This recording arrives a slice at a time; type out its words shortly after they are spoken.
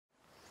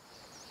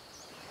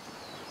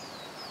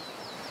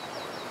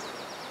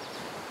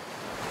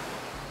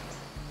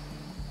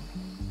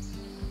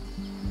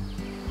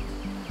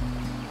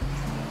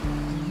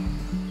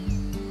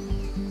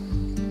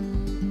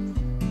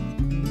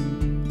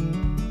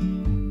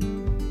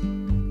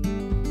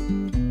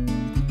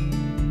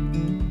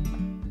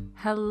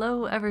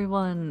Hello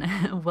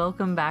everyone!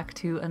 Welcome back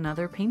to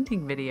another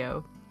painting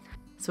video.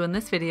 So in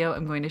this video,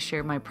 I'm going to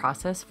share my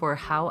process for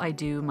how I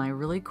do my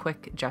really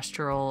quick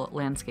gestural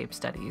landscape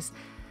studies.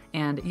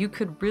 And you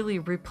could really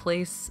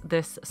replace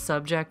this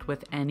subject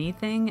with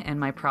anything, and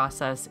my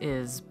process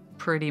is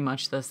pretty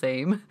much the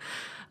same.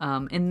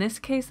 In this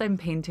case, I'm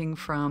painting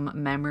from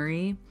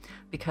memory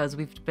because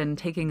we've been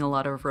taking a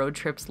lot of road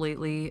trips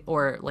lately,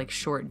 or like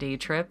short day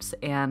trips,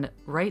 and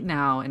right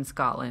now in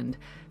Scotland,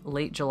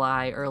 late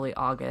July, early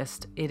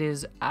August, it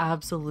is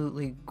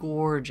absolutely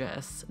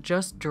gorgeous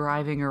just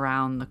driving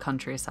around the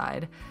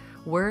countryside.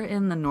 We're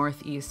in the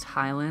Northeast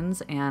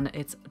Highlands and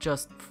it's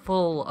just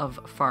full of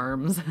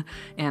farms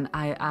and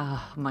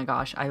oh my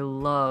gosh, I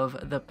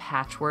love the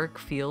patchwork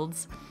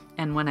fields.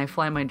 And when I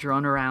fly my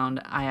drone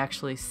around, I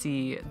actually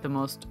see the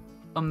most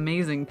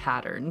amazing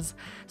patterns.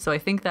 So I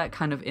think that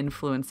kind of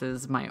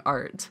influences my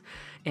art.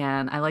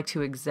 And I like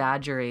to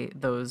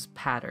exaggerate those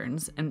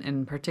patterns,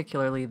 and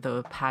particularly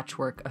the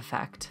patchwork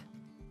effect.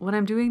 When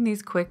I'm doing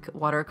these quick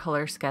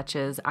watercolor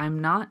sketches, I'm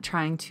not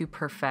trying to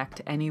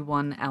perfect any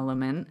one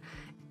element.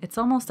 It's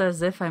almost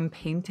as if I'm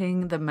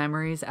painting the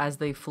memories as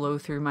they flow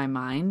through my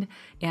mind,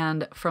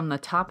 and from the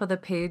top of the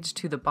page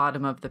to the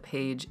bottom of the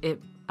page,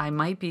 I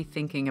might be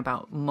thinking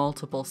about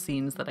multiple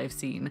scenes that I've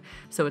seen.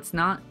 So it's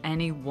not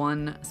any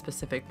one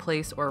specific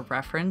place or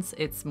reference,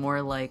 it's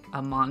more like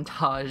a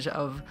montage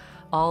of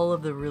all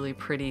of the really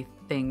pretty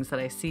things that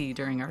I see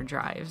during our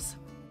drives.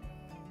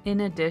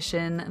 In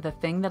addition, the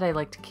thing that I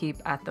like to keep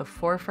at the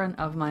forefront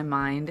of my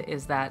mind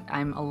is that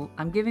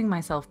I'm giving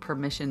myself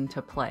permission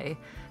to play.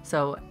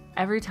 So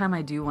every time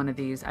I do one of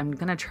these, I'm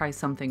gonna try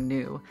something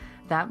new.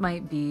 That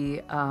might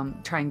be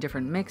trying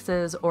different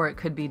mixes, or it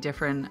could be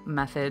different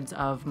methods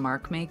of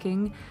mark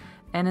making.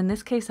 And in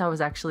this case, I was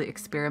actually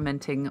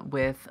experimenting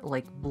with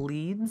like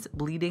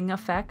bleeding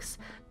effects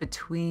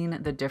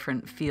between the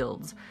different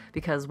fields.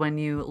 Because when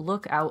you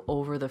look out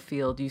over the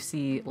field, you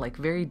see like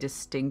very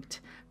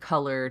distinct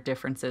color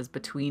differences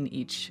between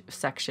each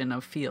section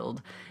of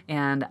field.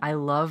 And I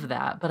love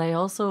that. But I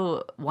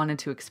also wanted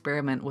to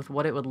experiment with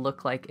what it would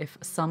look like if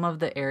some of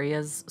the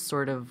areas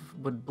sort of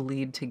would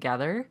bleed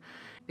together.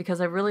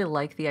 Because I really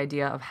like the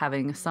idea of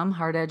having some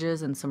hard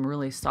edges and some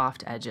really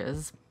soft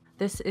edges.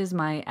 This is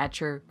my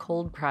Etcher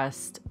cold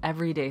pressed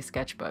everyday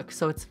sketchbook.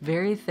 So it's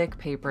very thick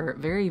paper,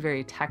 very,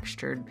 very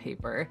textured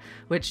paper,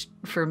 which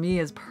for me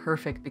is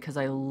perfect because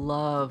I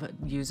love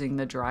using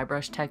the dry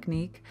brush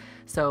technique.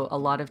 So a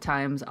lot of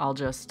times I'll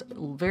just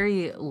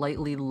very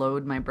lightly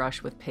load my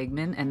brush with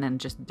pigment and then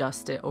just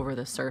dust it over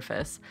the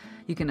surface.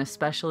 You can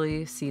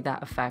especially see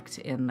that effect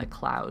in the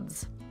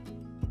clouds.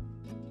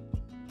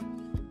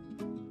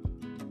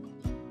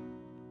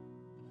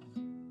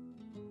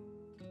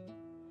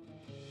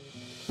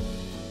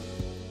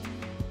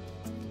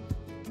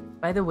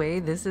 By the way,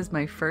 this is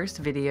my first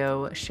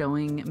video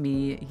showing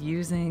me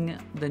using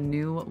the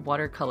new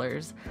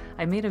watercolors.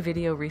 I made a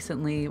video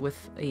recently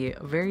with a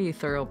very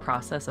thorough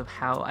process of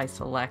how I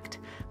select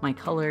my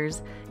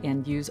colors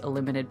and use a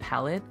limited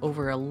palette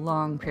over a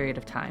long period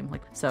of time.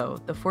 So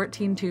the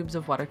 14 tubes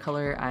of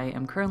watercolor I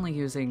am currently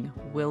using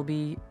will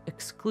be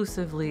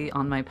exclusively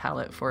on my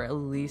palette for at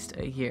least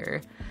a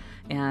year.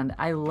 And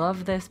I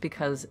love this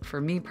because for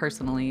me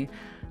personally,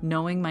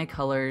 knowing my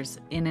colors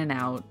in and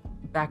out,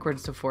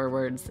 backwards to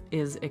forwards,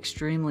 is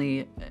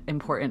extremely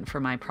important for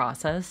my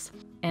process.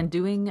 And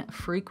doing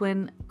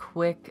frequent,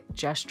 quick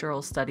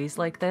gestural studies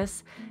like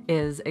this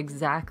is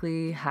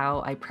exactly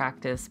how I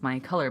practice my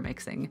color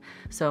mixing.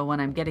 So when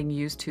I'm getting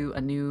used to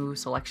a new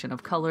selection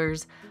of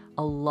colors,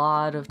 a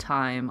lot of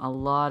time, a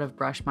lot of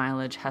brush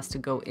mileage has to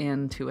go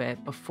into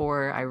it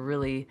before I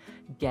really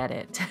get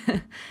it.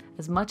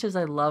 As much as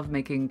I love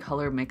making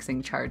color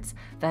mixing charts,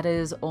 that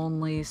is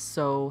only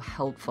so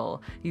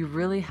helpful. You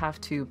really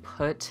have to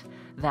put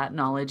that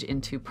knowledge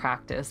into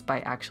practice by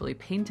actually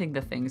painting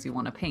the things you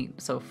want to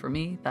paint. So for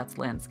me, that's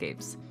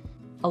landscapes.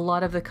 A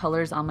lot of the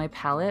colors on my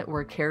palette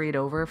were carried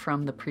over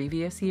from the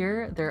previous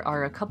year. There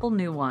are a couple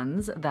new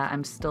ones that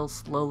I'm still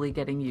slowly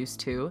getting used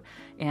to,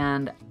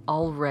 and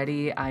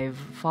already I've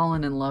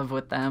fallen in love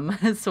with them.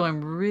 So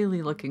I'm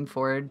really looking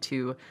forward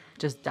to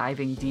just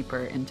diving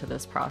deeper into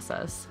this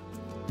process.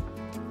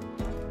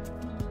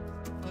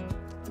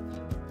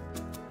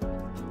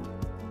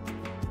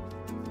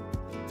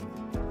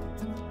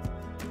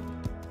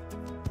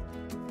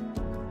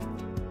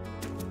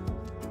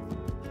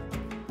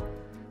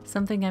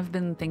 Something I've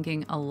been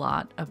thinking a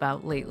lot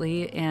about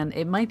lately, and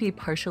it might be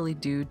partially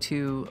due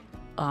to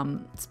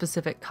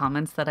specific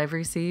comments that I've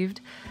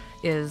received,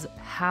 is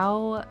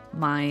how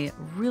my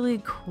really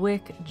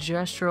quick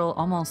gestural,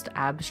 almost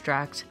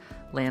abstract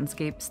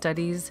landscape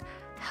studies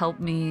help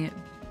me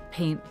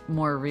paint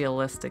more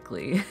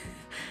realistically.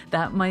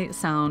 That might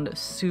sound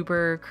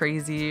super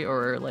crazy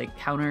or like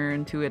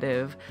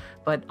counterintuitive,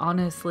 but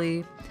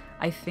honestly,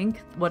 I think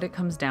what it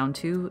comes down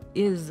to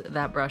is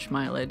that brush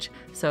mileage.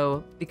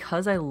 So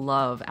because I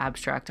love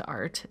abstract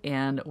art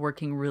and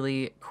working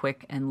really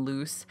quick and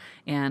loose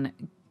and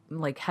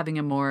like having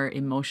a more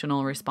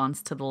emotional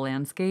response to the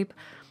landscape,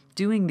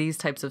 doing these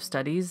types of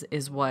studies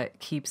is what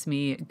keeps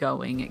me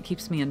going. It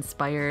keeps me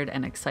inspired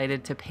and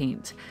excited to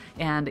paint.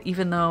 And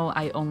even though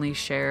I only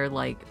share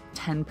like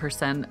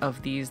 10%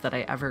 of these that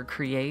I ever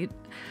create,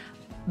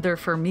 they're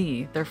for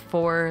me. They're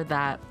for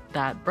that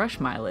brush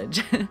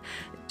mileage.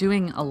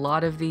 Doing a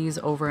lot of these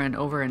over and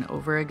over and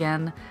over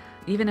again,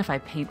 even if I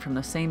paint from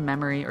the same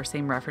memory or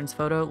same reference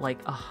photo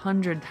like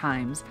 100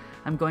 times,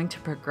 I'm going to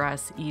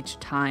progress each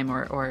time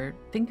or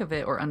think of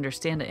it or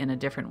understand it in a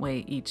different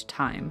way each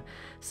time.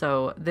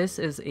 So this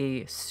is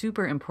a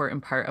super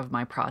important part of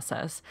my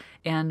process.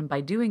 And by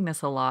doing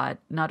this a lot,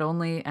 not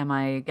only am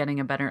I getting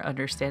a better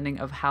understanding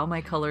of how my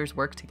colors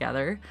work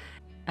together,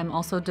 I'm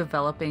also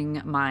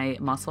developing my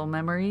muscle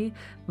memory,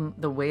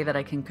 the way that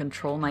I can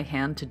control my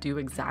hand to do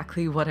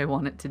exactly what I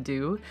want it to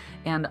do.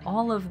 And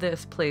all of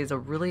this plays a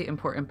really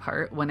important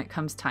part when it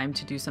comes time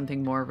to do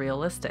something more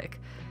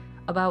realistic.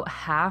 About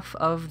half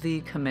of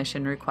the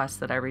commission requests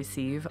that I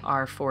receive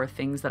are for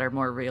things that are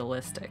more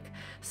realistic.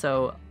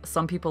 So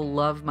some people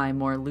love my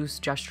more loose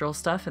gestural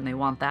stuff and they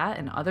want that,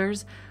 and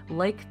others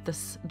like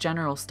this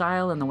general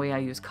style and the way I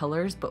use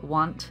colors, but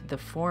want the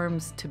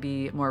forms to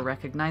be more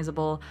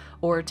recognizable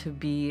or to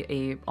be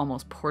a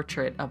almost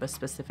portrait of a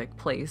specific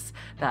place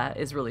that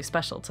is really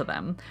special to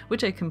them,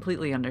 which I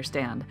completely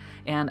understand.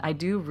 And I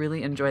do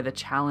really enjoy the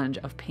challenge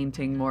of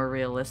painting more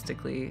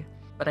realistically.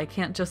 But I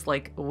can't just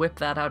like whip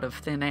that out of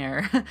thin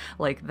air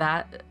like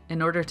that.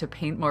 In order to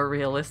paint more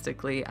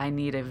realistically, I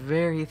need a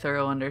very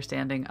thorough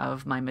understanding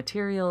of my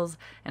materials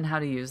and how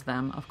to use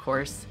them, of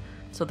course.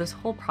 So this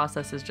whole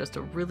process is just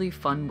a really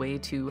fun way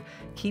to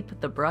keep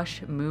the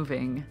brush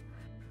moving.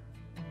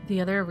 The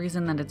other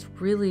reason that it's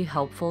really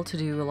helpful to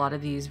do a lot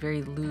of these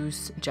very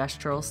loose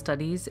gestural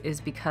studies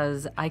is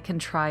because I can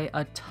try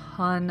a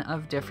ton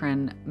of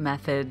different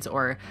methods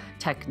or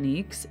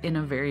techniques in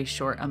a very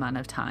short amount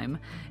of time.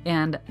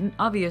 And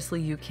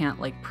obviously you can't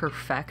like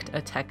perfect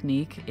a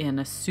technique in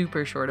a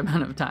super short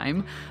amount of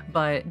time,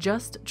 but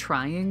just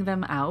trying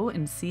them out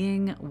and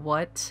seeing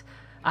what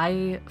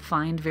I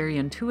find very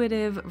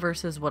intuitive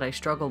versus what I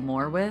struggle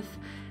more with,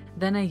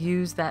 then I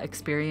use that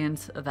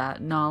experience,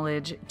 that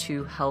knowledge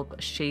to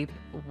help shape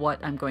what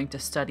I'm going to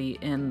study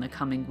in the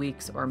coming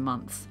weeks or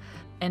months.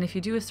 And if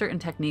you do a certain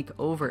technique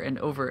over and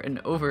over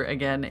and over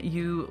again,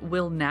 you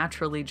will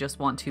naturally just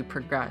want to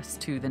progress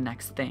to the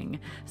next thing.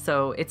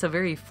 So it's a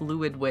very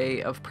fluid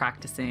way of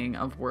practicing,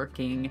 of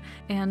working.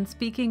 And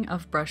speaking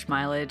of brush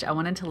mileage, I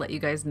wanted to let you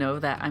guys know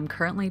that I'm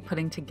currently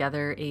putting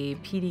together a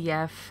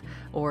PDF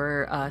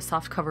or a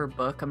softcover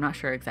book. I'm not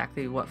sure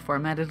exactly what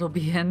format it'll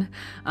be in,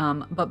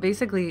 but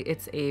basically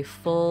it's a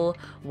full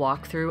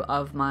walkthrough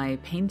of my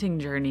painting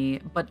journey,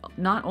 but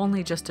not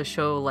only just to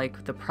show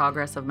like the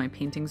progress of my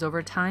paintings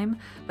over time,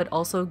 but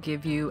also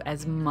give you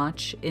as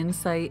much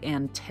insight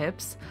and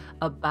tips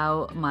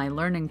about my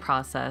learning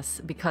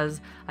process,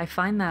 because I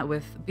find that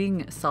with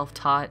being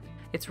self-taught,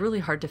 it's really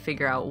hard to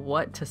figure out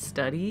what to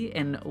study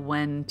and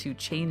when to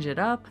change it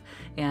up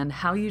and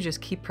how you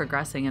just keep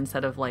progressing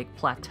instead of like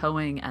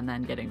plateauing and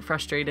then getting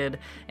frustrated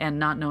and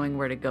not knowing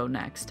where to go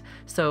next.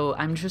 So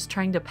I'm just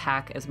trying to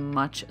pack as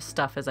much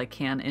stuff as I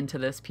can into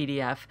this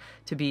PDF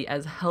to be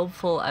as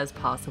helpful as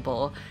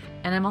possible.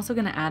 And I'm also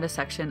going to add a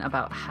section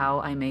about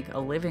how I make a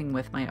living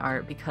with my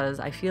art,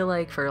 because I feel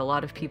like for a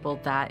lot of people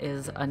that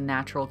is a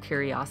natural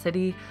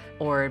curiosity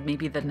or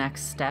maybe the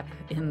next step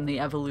in the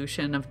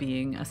evolution of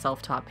being a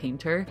self-taught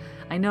painter.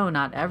 I know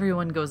not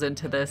everyone goes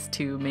into this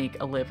to make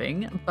a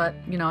living, but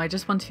you know, I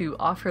just want to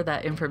offer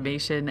that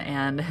information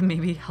and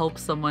maybe help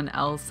someone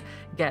else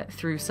get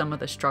through some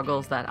of the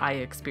struggles that I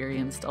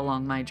experienced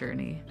along my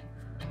journey.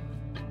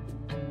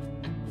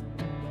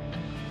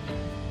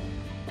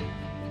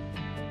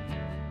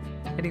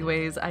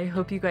 Anyways, I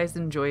hope you guys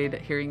enjoyed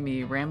hearing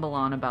me ramble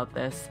on about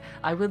this.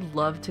 I would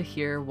love to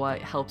hear what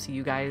helps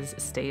you guys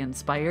stay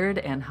inspired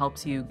and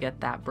helps you get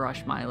that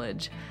brush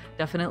mileage.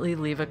 Definitely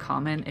leave a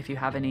comment if you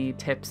have any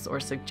tips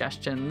or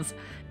suggestions.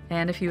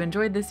 And if you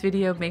enjoyed this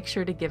video, make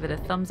sure to give it a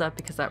thumbs up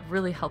because that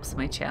really helps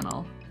my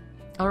channel.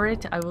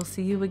 Alright, I will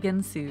see you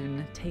again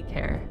soon. Take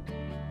care.